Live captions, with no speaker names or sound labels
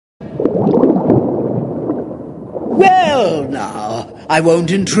now. I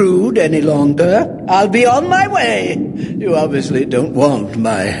won't intrude any longer. I'll be on my way. You obviously don't want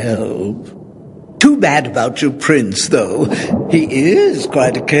my help. Too bad about your prince, though. He is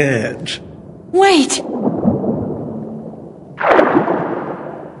quite a catch. Wait!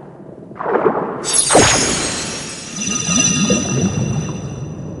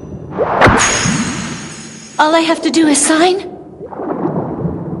 All I have to do is sign?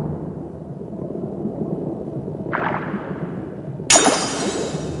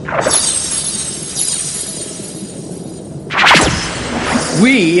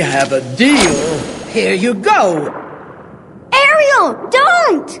 We have a deal. Here you go. Ariel,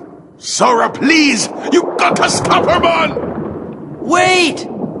 don't! Sora, please! You got to stop her, man! Wait!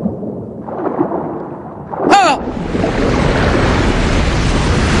 Oh!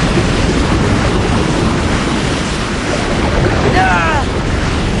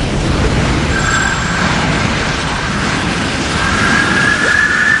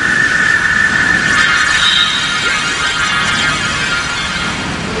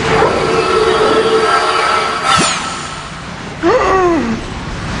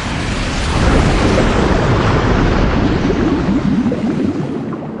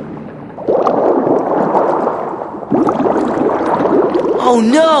 Oh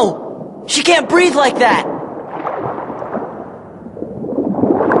no! She can't breathe like that!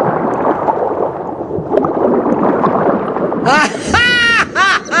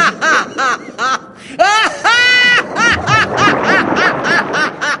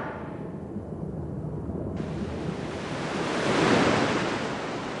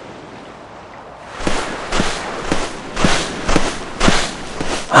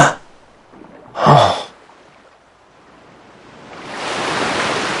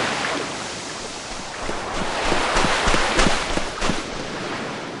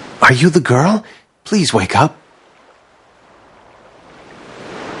 Are you the girl? Please wake up.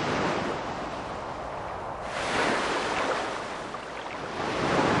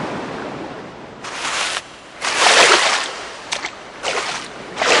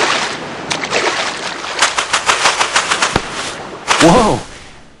 Whoa!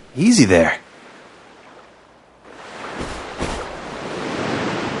 Easy there.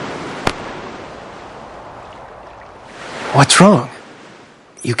 What's wrong?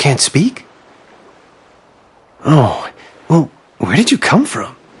 You can't speak? Oh, well, where did you come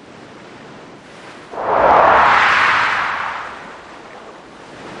from?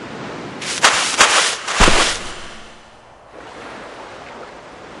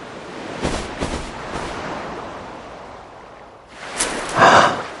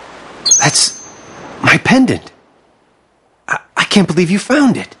 That's my pendant. I can't believe you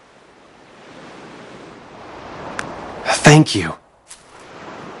found it. Thank you.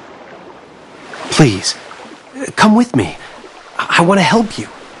 Please, come with me. I want to help you.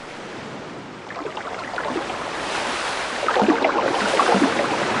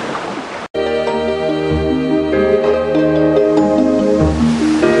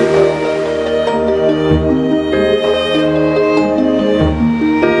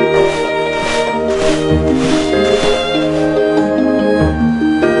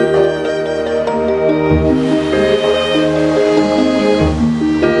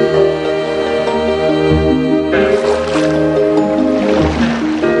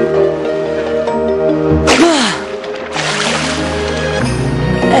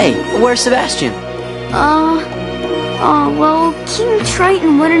 Where's Sebastian? Well, King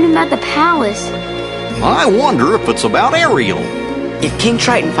Triton wanted him at the palace. I wonder if it's about Ariel. If King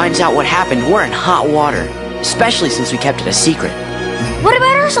Triton finds out what happened, we're in hot water. Especially since we kept it a secret. What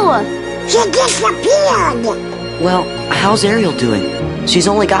about Ursula? She disappeared! Well, how's Ariel doing? She's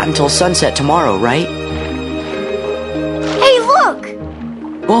only got until sunset tomorrow, right? Hey, look!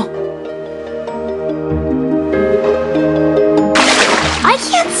 Well, I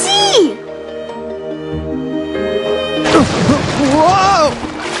can't see! Whoa!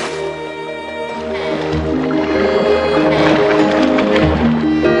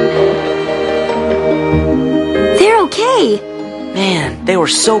 They're okay. man, they were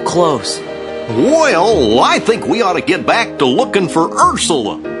so close. Well, I think we ought to get back to looking for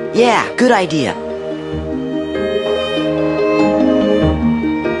Ursula. Yeah, good idea.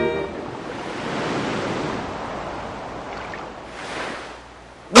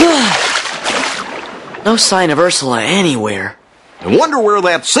 No sign of Ursula anywhere. I wonder where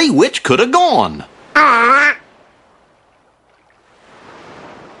that sea witch could have gone.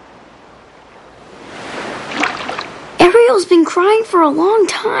 Ariel's been crying for a long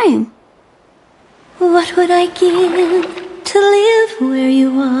time. What would I give to live where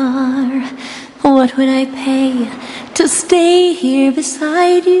you are? What would I pay to stay here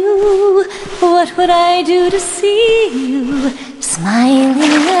beside you? What would I do to see you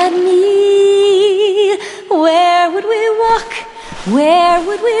smiling at me? Where would we walk? Where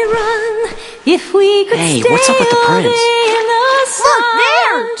would we run if we could Hey, stay what's up with the all prince? day in the sun? Look,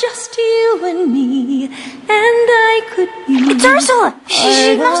 there! Just you and me, and I could be. It's Ursula!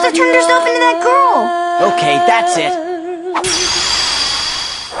 She must have turned herself into that girl! Okay, that's it.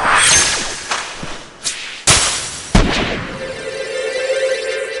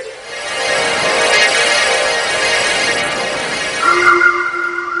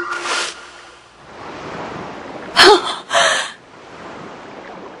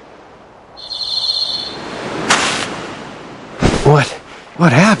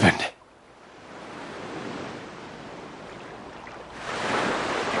 What happened?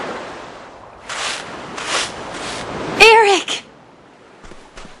 Eric!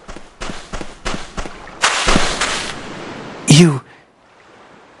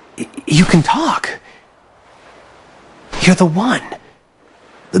 You can talk. You're the one.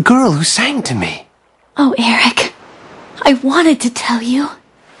 The girl who sang to me. Oh, Eric. I wanted to tell you.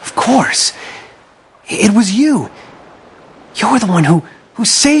 Of course. It was you. You're the one who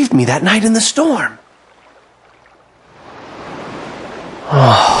saved me that night in the storm.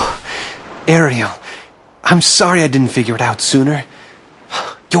 Oh, Ariel, I'm sorry I didn't figure it out sooner.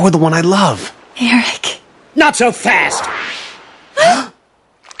 You're the one I love. Eric. Not so fast!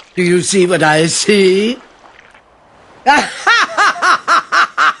 Do you see what I see?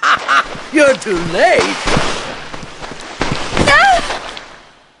 You're too late.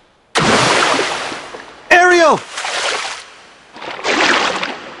 Ariel!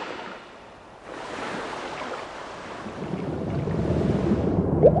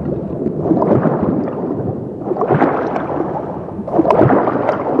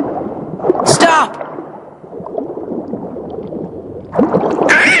 Stop!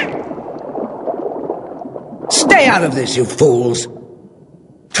 Stay out of this, you fools.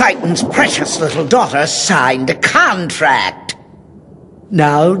 Triton's precious little daughter signed a contract.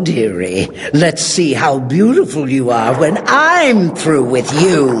 Now, dearie, let's see how beautiful you are when I'm through with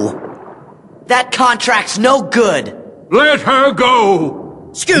you. That contract's no good. Let her go!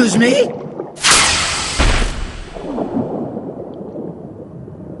 Excuse me?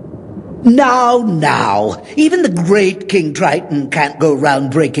 Now, even the great King Triton can't go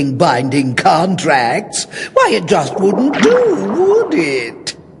round breaking binding contracts. Why, it just wouldn't do, would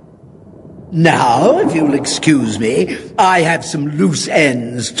it? Now, if you'll excuse me, I have some loose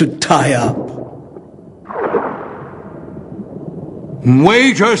ends to tie up.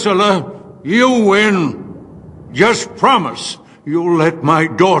 Wait, Ursula. You win. Just promise you'll let my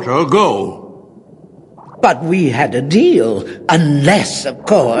daughter go. But we had a deal, unless, of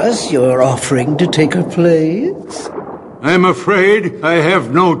course, you're offering to take her place. I'm afraid I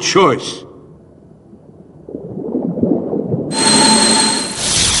have no choice.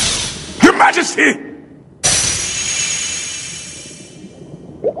 Your Majesty!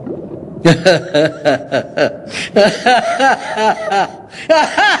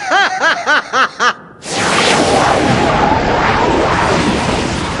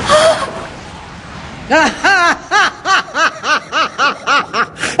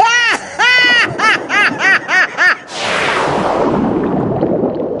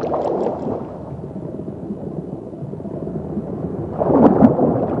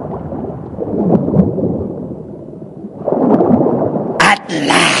 At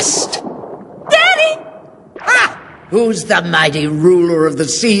last! Daddy! Who's the mighty ruler of the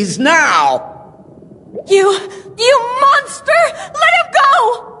seas now? You monster! Let him go!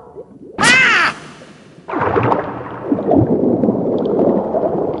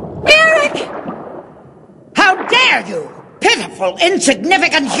 Eric! How dare you, pitiful,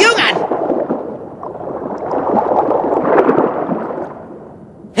 insignificant human!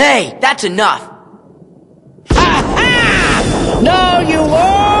 Hey, that's enough. Ha ha! Now you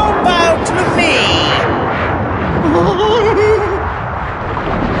all bow to me!